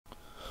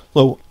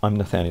Hello, I'm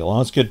Nathaniel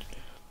Osgood.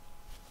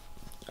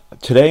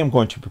 Today I'm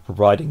going to be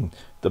providing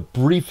the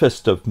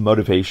briefest of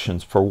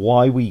motivations for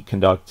why we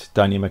conduct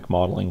dynamic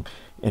modeling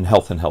in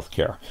health and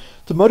healthcare.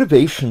 The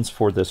motivations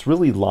for this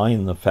really lie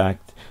in the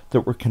fact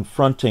that we're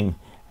confronting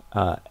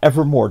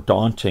ever more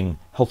daunting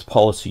health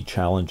policy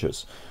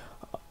challenges.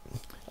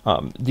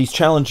 These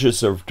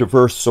challenges are of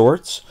diverse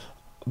sorts,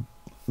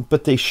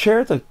 but they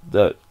share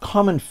the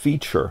common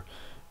feature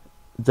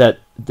that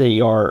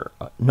they are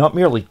not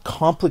merely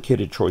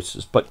complicated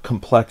choices, but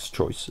complex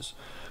choices.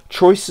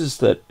 Choices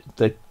that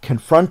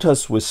confront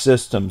us with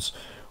systems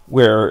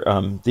where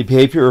the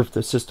behavior of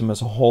the system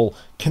as a whole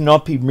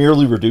cannot be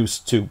merely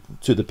reduced to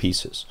the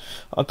pieces.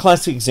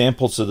 Classic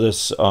examples of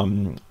this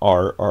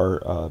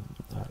are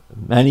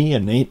many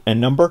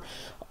and number.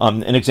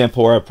 An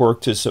example where I've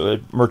worked is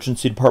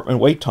emergency department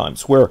wait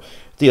times, where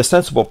the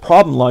ostensible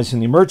problem lies in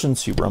the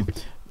emergency room.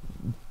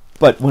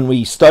 But when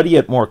we study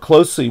it more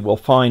closely, we'll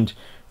find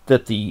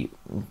that the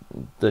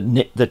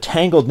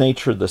tangled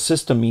nature of the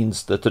system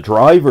means that the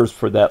drivers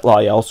for that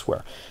lie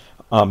elsewhere.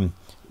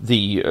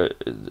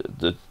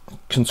 The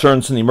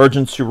concerns in the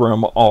emergency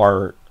room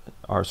are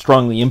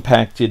strongly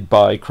impacted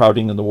by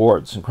crowding in the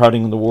wards, and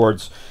crowding in the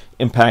wards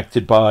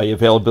impacted by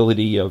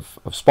availability of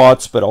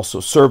spots, but also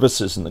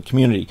services in the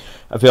community.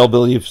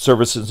 Availability of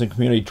services in the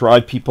community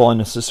drive people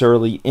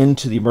unnecessarily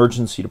into the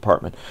emergency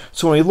department.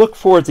 So when we look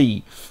for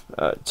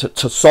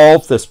to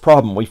solve this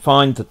problem, we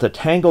find that the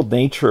tangled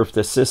nature of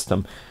this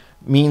system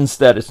means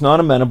that it's not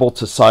amenable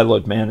to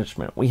siloed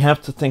management. We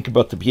have to think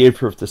about the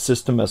behavior of the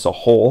system as a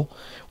whole.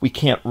 We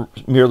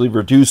can't merely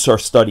reduce our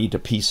study to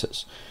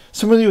pieces.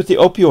 Similarly with the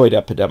opioid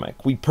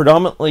epidemic, we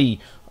predominantly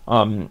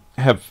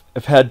have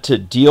had to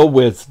deal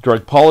with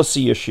drug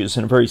policy issues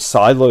in a very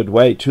siloed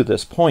way to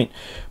this point,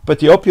 but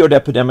the opioid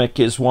epidemic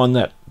is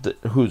one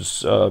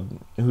whose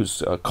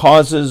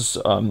causes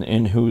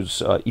and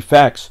whose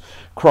effects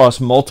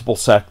cross multiple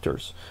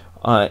sectors,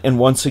 and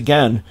once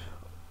again,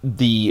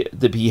 the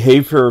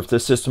behavior of the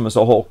system as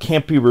a whole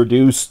can't be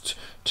reduced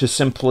to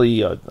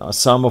simply a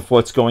sum of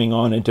what's going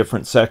on in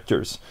different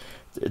sectors.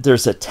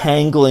 There's a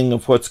tangling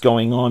of what's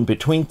going on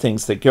between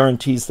things that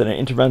guarantees that an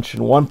intervention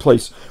in one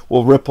place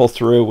will ripple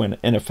through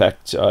and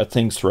affect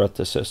things throughout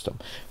the system.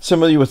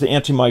 Similarly with the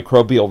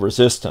antimicrobial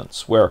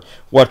resistance, where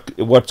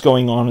what's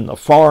going on in the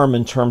farm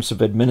in terms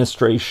of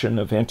administration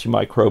of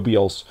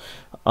antimicrobials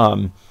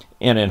and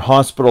in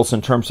hospitals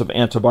in terms of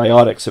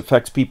antibiotics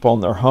affects people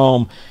in their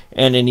home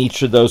and in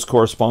each of those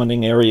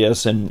corresponding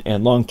areas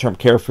and long-term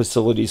care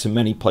facilities in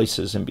many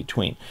places in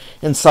between.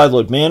 And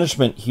siloed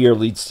management here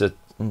leads to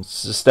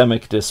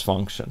systemic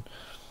dysfunction.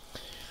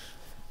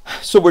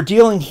 So we're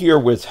dealing here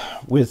with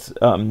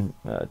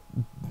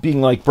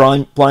being like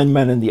blind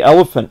men and the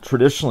elephant,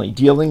 traditionally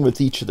dealing with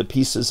each of the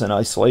pieces in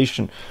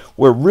isolation,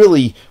 where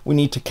really we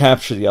need to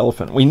capture the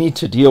elephant. We need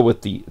to deal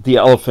with the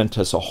elephant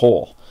as a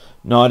whole,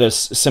 not as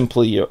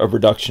simply a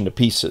reduction to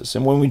pieces.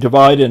 And when we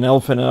divide an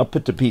elephant up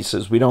into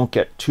pieces, we don't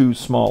get two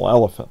small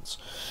elephants.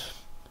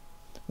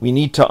 We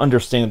need to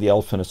understand the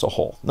elephant as a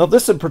whole. Now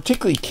this is a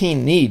particularly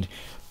keen need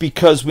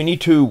because we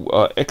need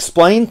to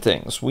explain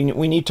things. We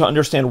need to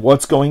understand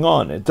what's going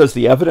on. Does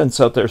the evidence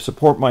out there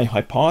support my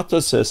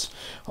hypothesis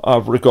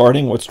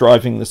regarding what's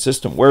driving the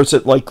system? Where is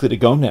it likely to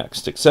go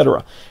next,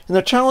 etc.? And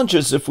the challenge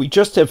is if we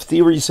just have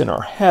theories in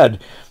our head,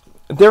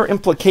 their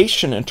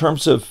implication in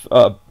terms of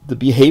the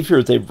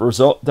behavior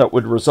that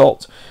would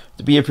result,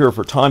 the behavior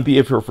for time,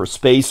 behavior for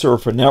space, or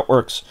for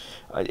networks,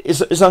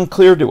 is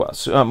unclear to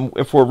us.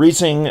 If we're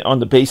reasoning on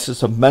the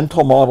basis of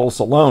mental models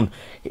alone,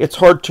 it's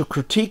hard to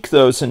critique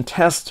those and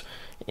test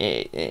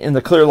in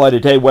the clear light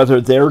of day whether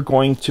they're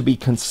going to be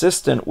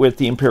consistent with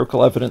the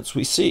empirical evidence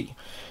we see.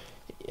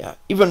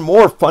 Even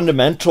more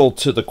fundamental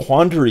to the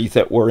quandary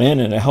that we're in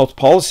a health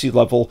policy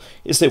level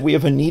is that we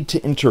have a need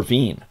to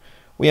intervene.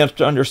 We have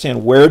to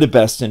understand where to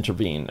best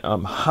intervene,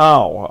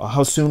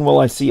 how soon will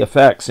I see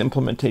effects,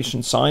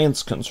 implementation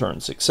science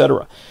concerns,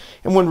 etc.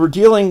 And when we're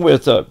dealing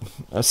with a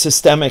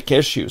systemic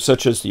issue,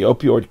 such as the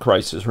opioid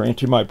crisis or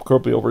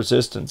antimicrobial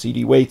resistance,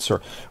 ED weights,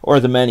 or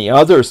the many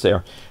others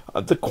there,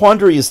 the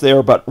quandary is there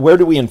about where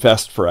do we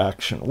invest for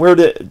action, where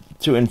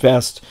to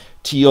invest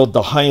to yield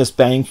the highest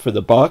bang for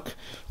the buck,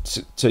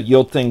 to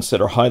yield things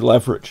that are high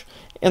leverage.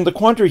 And the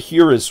quandary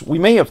here is we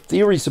may have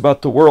theories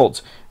about the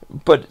world,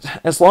 but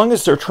as long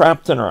as they're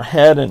trapped in our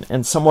head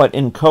and somewhat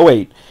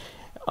inchoate,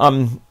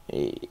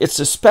 it's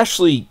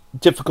especially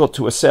difficult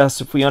to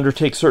assess if we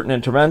undertake certain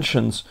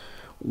interventions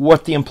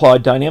what the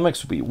implied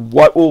dynamics will be.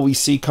 What will we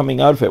see coming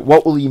out of it?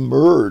 What will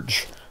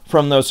emerge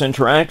from those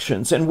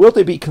interactions? And will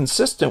they be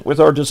consistent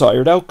with our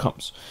desired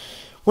outcomes?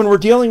 When we're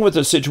dealing with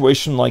a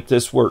situation like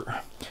this, we're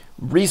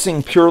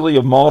reasoning purely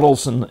of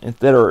models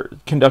that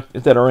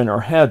are in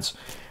our heads.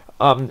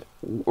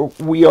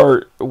 We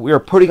are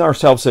putting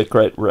ourselves at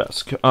great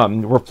risk.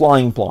 We're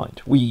flying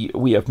blind. We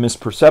have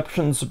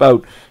misperceptions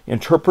about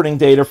interpreting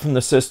data from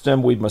the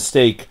system. We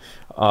mistake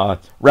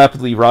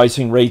rapidly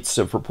rising rates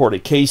of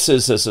reported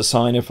cases as a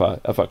sign of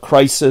a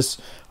crisis,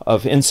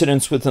 of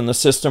incidents within the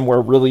system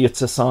where really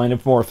it's a sign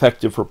of more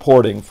effective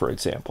reporting, for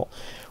example.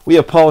 We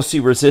have policy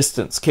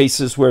resistance,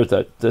 cases where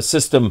the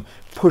system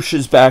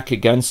pushes back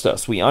against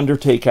us. We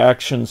undertake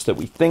actions that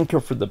we think are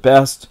for the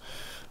best,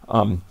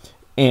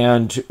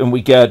 and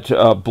we get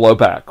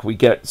blowback. We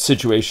get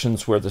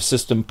situations where the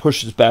system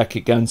pushes back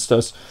against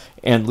us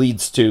and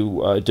leads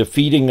to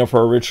defeating of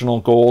our original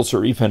goals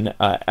or even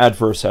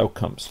adverse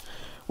outcomes.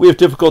 We have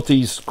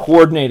difficulties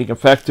coordinating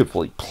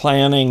effectively,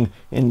 planning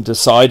and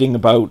deciding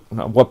about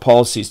what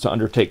policies to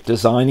undertake,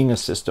 designing a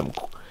system,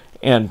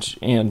 and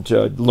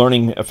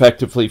learning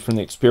effectively from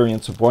the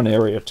experience of one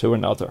area to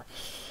another.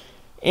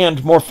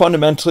 And more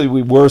fundamentally,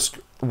 we risk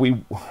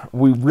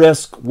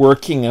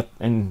working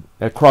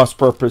at cross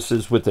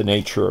purposes with the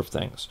nature of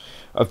things,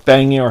 of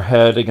banging our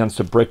head against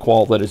a brick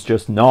wall that is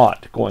just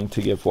not going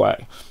to give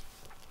way.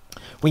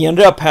 We end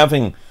up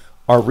having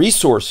our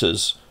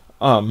resources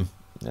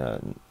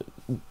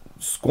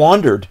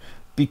squandered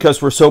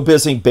because we're so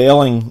busy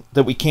bailing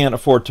that we can't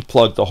afford to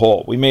plug the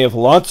hole. We may have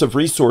lots of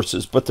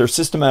resources, but their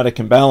systematic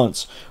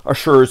imbalance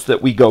assures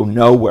that we go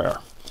nowhere.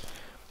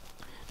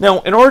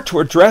 Now, in order to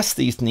address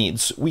these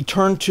needs, we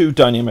turn to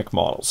dynamic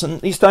models, and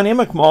these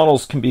dynamic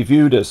models can be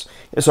viewed as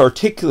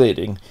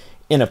articulating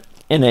in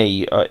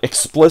a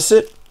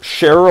explicit,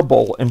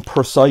 shareable, and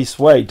precise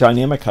way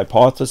dynamic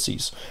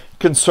hypotheses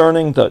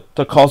concerning the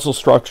causal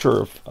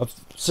structure of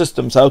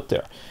systems out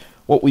there,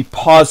 what we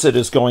posit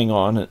is going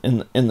on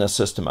in the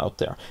system out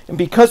there. And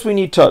because we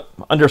need to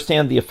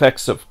understand the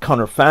effects of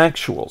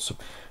counterfactuals,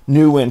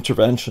 new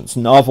interventions,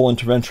 novel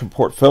intervention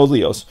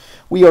portfolios,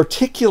 we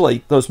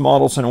articulate those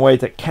models in a way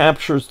that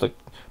captures the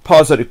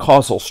posited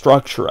causal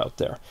structure out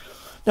there.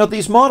 Now,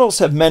 these models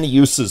have many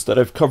uses that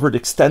I've covered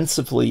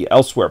extensively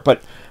elsewhere,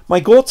 but my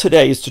goal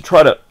today is to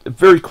try to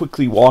very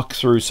quickly walk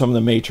through some of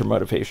the major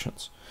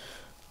motivations.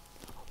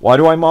 Why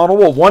do I model?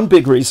 Well, one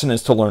big reason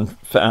is to learn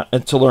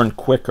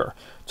quicker,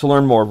 to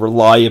learn more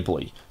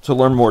reliably, to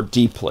learn more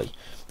deeply.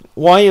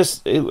 Why is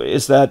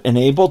that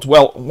enabled?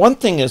 Well, one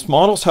thing is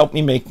models help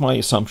me make my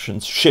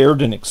assumptions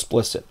shared and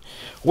explicit.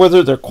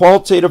 Whether they're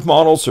qualitative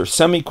models or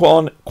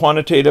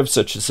semi-quantitative,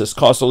 such as this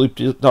causal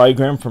loop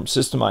diagram from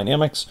System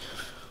Dynamics,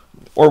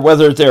 or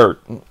whether they're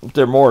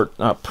more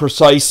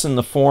precise in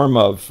the form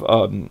of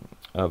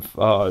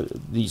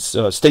these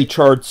state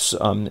charts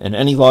and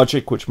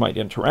AnyLogic, which might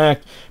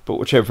interact, but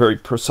which have very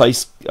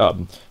precise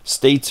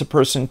states a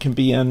person can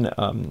be in,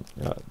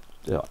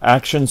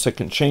 actions that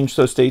can change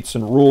those states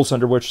and rules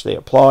under which they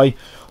apply,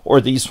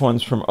 or these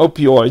ones from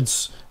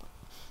opioids.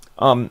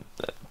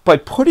 By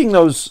putting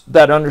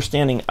that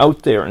understanding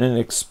out there in an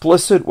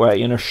explicit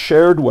way, in a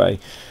shared way,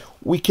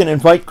 we can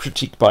invite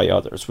critique by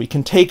others. We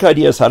can take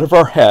ideas out of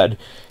our head,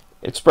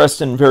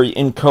 expressed in very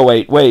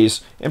inchoate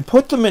ways, and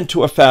put them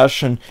into a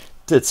fashion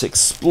that's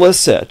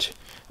explicit,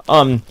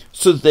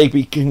 so that they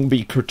can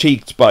be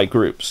critiqued by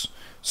groups,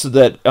 so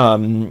that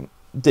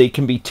they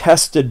can be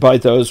tested by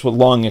those with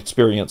long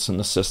experience in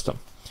the system.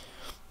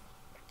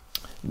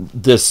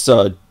 This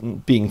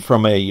being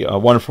from a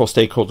wonderful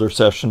stakeholder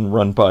session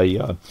run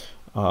by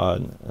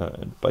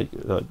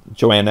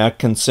Joanne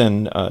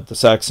Atkinson, the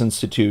Sachs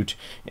Institute,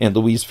 and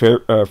Louise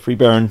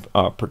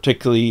Freebairn,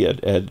 particularly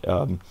at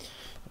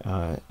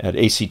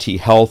ACT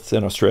Health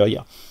in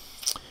Australia,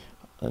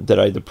 that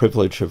I had the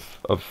privilege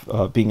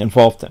of being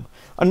involved in.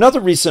 Another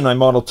reason I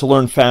model to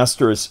learn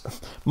faster is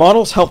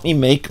models help me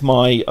make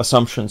my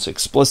assumptions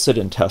explicit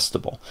and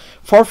testable.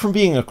 Far from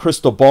being a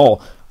crystal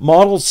ball,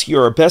 models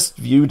here are best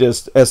viewed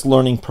as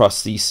learning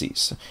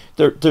prostheses.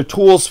 They're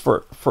tools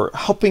for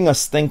helping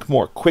us think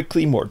more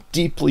quickly, more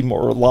deeply,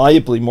 more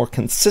reliably, more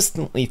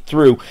consistently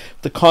through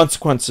the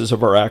consequences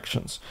of our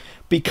actions.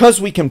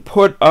 Because we can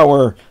put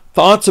our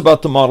thoughts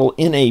about the model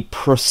in a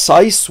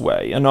precise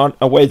way, and not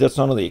a way that's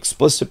not only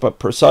explicit but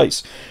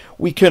precise,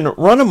 we can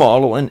run a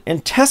model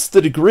and test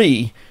the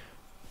degree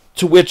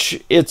to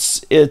which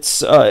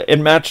it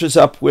matches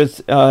up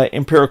with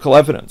empirical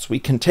evidence. We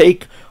can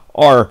take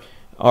our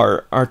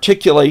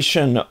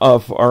articulation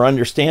of our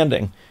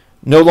understanding,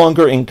 no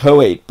longer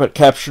inchoate but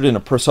captured in a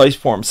precise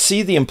form,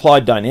 see the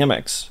implied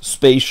dynamics,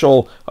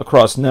 spatial,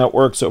 across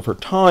networks over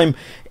time,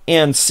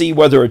 and see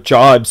whether it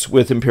jibes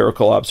with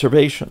empirical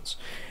observations.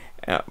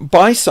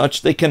 By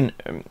such, they can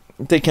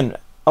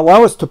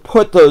allow us to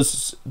put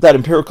that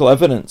empirical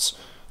evidence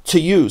to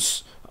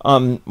use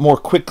more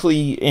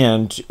quickly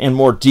and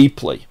more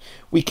deeply.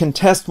 We can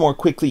test more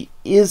quickly,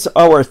 is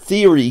our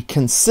theory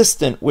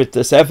consistent with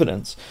this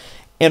evidence?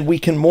 And we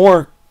can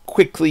more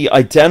quickly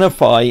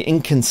identify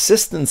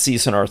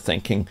inconsistencies in our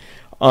thinking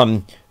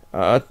and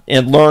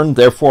learn,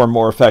 therefore,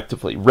 more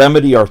effectively,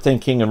 remedy our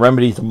thinking and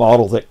remedy the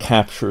model that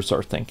captures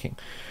our thinking.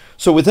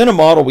 So within a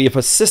model, we have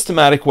a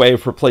systematic way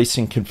of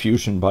replacing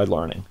confusion by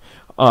learning.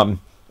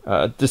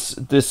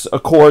 This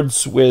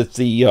accords with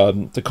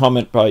the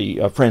comment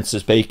by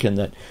Francis Bacon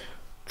that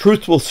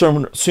truth will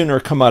sooner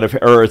come out of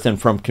error than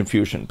from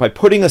confusion. By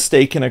putting a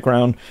stake in the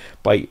ground,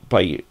 by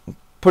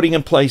putting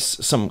in place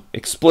some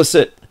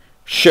explicit,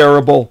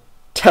 shareable,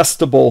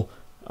 testable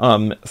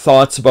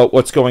thoughts about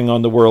what's going on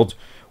in the world,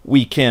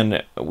 we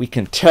can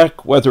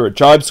check whether it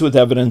jibes with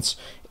evidence,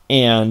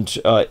 and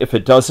if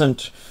it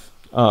doesn't,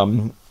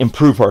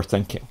 improve our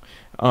thinking.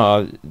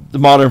 The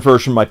modern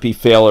version might be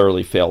fail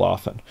early, fail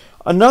often.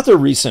 Another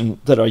reason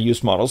that I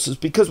use models is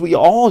because we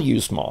all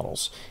use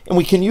models, and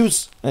we can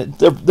use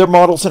they're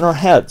models in our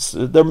heads.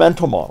 They're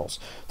mental models.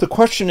 The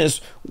question is,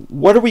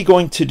 what are we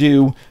going to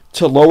do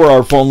to lower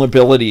our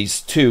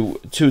vulnerabilities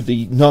to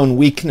the known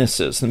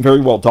weaknesses and very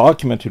well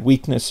documented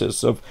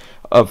weaknesses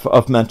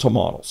of mental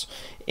models?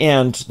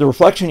 And the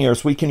reflection here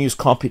is we can use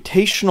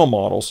computational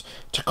models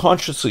to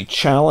consciously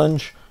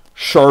challenge,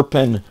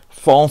 sharpen,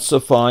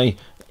 falsify,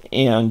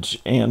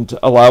 and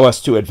allow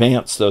us to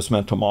advance those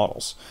mental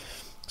models.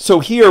 So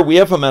here we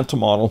have a mental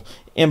model,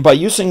 and by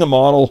using a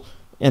model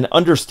and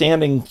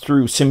understanding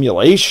through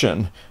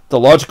simulation the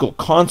logical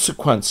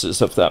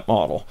consequences of that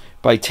model,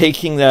 by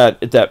taking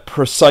that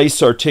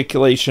precise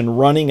articulation,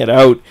 running it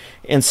out,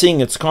 and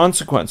seeing its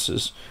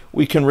consequences,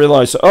 we can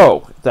realize,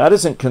 oh, that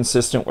isn't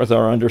consistent with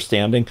our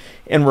understanding,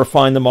 and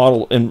refine the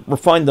model and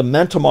refine the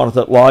mental model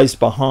that lies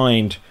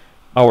behind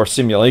our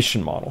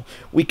simulation model.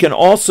 We can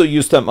also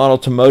use that model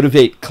to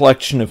motivate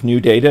collection of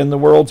new data in the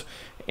world,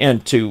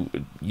 and to,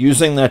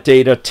 using that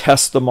data,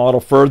 test the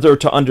model further,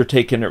 to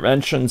undertake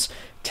interventions,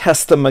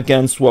 test them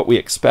against what we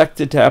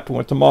expected to happen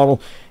with the model,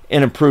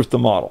 and improve the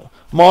model.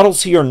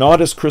 Models here not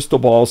as crystal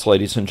balls,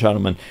 ladies and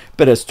gentlemen,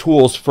 but as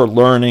tools for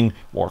learning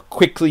more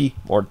quickly,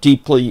 more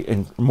deeply,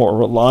 and more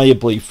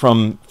reliably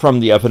from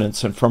the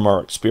evidence and from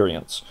our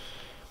experience.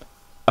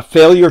 A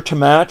failure to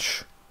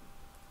match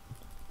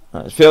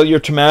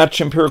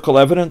empirical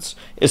evidence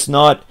is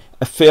not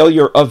a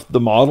failure of the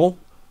model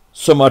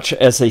so much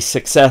as a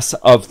success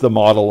of the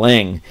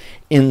modeling,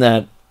 in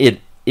that it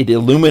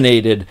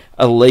illuminated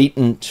a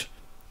latent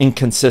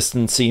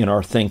inconsistency in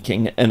our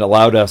thinking and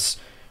allowed us,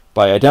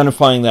 by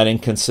identifying that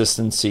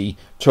inconsistency,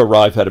 to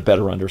arrive at a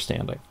better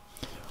understanding.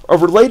 A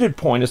related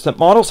point is that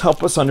models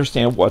help us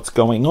understand what's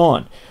going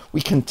on. We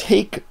can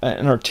take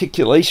an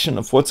articulation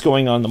of what's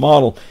going on in the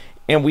model,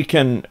 and we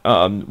can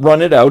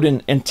run it out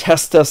and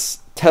test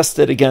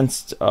it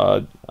against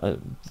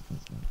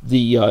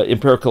the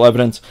empirical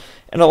evidence,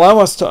 and allow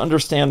us to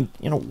understand,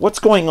 what's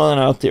going on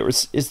out there.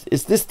 Is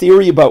this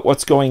theory about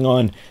what's going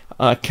on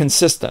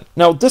consistent?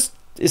 Now, this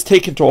is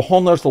taken to a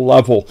whole nother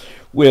level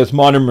with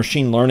modern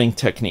machine learning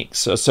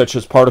techniques, such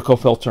as particle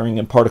filtering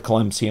and particle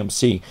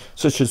MCMC,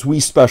 such as we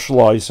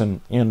specialize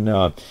in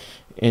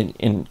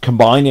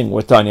combining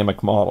with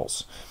dynamic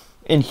models.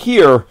 And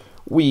here,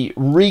 we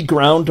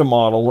reground a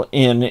model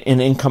in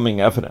incoming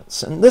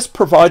evidence. And this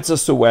provides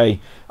us a way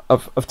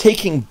of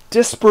taking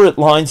disparate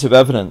lines of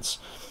evidence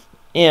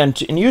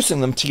and using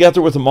them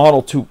together with a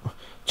model to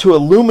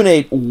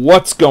illuminate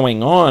what's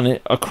going on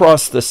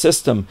across the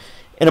system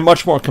in a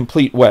much more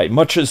complete way.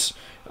 Much as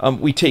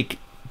we take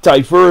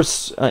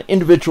diverse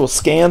individual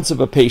scans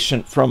of a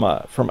patient from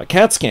a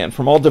CAT scan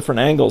from all different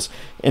angles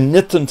and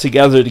knit them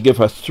together to give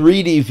a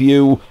 3D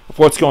view of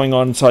what's going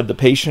on inside the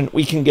patient,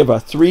 we can give a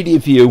 3D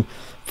view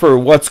for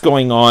what's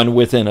going on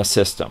within a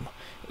system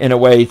in a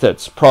way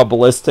that's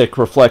probabilistic,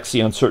 reflects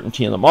the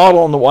uncertainty in the model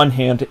on the one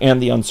hand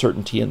and the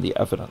uncertainty in the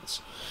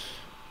evidence.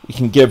 We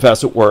can give,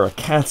 as it were, a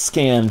CAT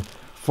scan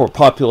for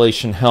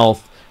population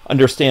health,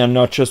 understand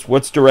not just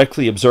what's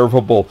directly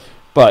observable,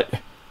 but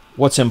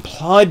what's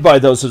implied by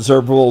those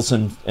observables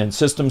and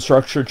system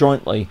structure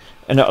jointly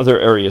and other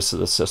areas of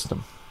the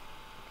system.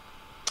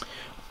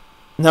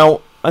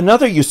 Now,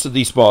 another use of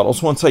these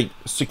models, once I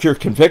secure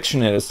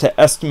conviction, is to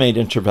estimate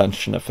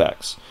intervention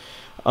effects.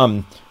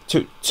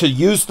 To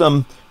use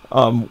them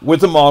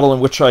with a model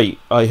in which I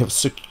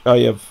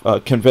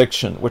have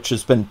conviction, which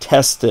has been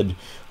tested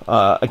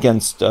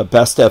against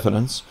best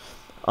evidence,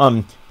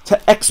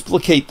 to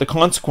explicate the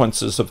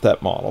consequences of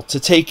that model, to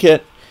take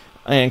it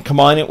and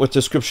combine it with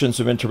descriptions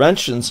of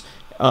interventions,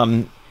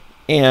 and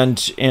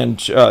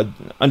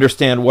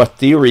understand what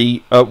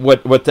theory,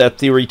 what that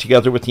theory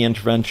together with the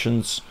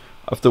interventions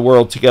of the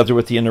world, together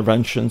with the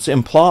interventions,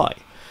 imply.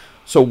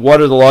 So what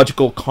are the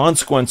logical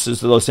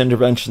consequences of those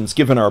interventions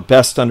given our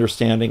best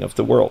understanding of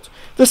the world?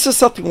 This is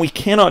something we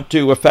cannot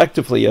do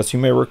effectively, as you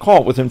may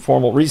recall, with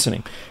informal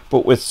reasoning,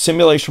 but with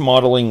simulation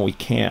modeling we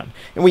can.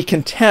 And we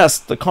can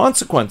test the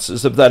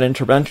consequences of that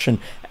intervention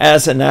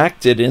as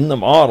enacted in the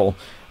model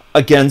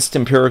against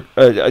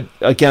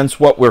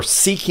what we're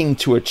seeking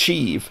to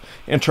achieve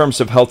in terms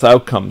of health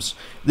outcomes,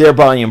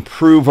 thereby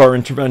improve our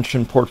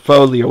intervention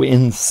portfolio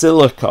in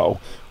silico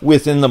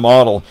within the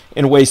model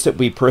in ways that would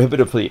be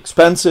prohibitively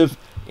expensive,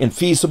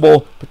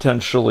 infeasible,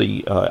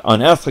 potentially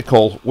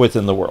unethical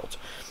within the world.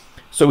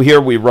 So here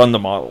we run the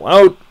model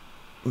out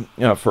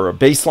for a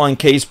baseline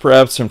case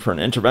perhaps and for an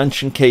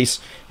intervention case,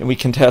 and we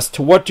can test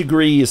to what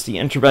degree is the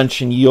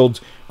intervention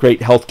yield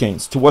great health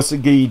gains, to what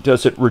degree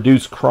does it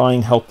reduce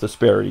crying health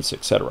disparities,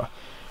 etc.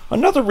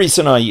 Another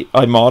reason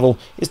I model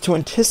is to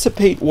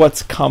anticipate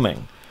what's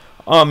coming.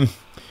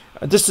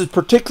 This is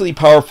particularly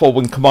powerful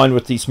when combined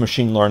with these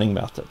machine learning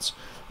methods.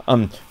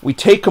 We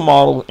take a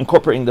model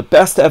incorporating the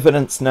best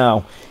evidence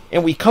now,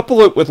 and we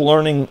couple it with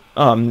learning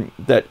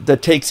that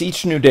takes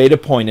each new data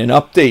point and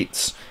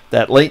updates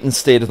that latent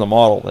state of the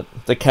model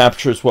that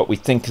captures what we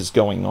think is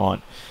going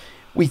on.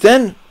 We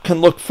then can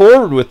look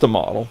forward with the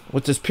model,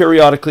 with this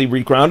periodically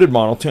regrounded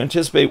model, to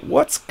anticipate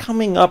what's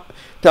coming up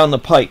down the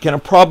pike in a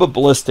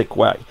probabilistic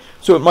way.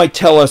 So it might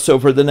tell us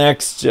over the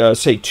next,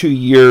 say, 2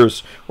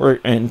 years, or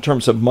in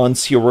terms of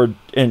months here, we're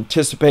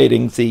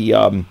anticipating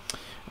a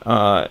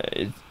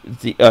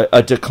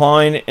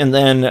decline and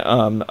then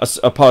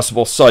a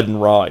possible sudden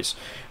rise.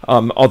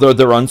 Although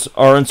there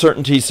are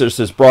uncertainties, there's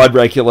this broad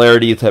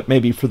regularity that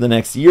maybe for the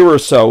next year or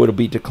so it'll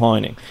be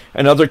declining.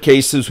 In other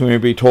cases, we may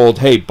be told,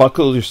 hey,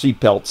 buckle your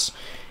seatbelts.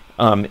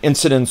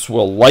 Incidents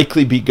will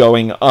likely be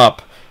going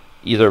up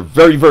either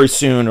very, very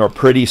soon or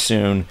pretty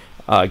soon.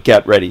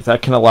 Get ready.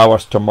 That can allow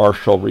us to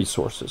marshal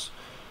resources.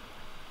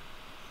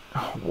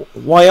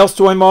 Why else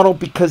do I model?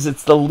 Because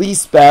it's the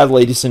least bad,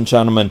 ladies and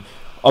gentlemen,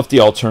 of the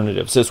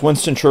alternatives. As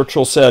Winston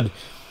Churchill said,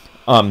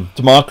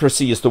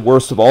 democracy is the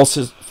worst of all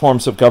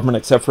forms of government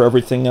except for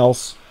everything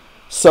else.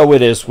 So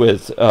it is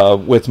with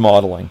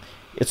modeling.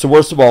 It's the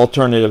worst of all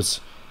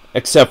alternatives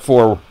except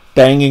for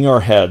banging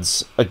our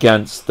heads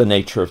against the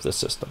nature of the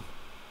system.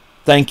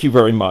 Thank you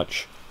very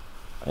much.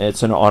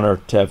 It's an honor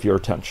to have your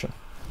attention.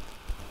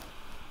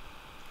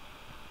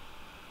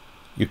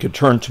 You can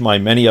turn to my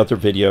many other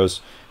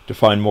videos to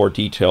find more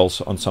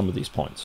details on some of these points.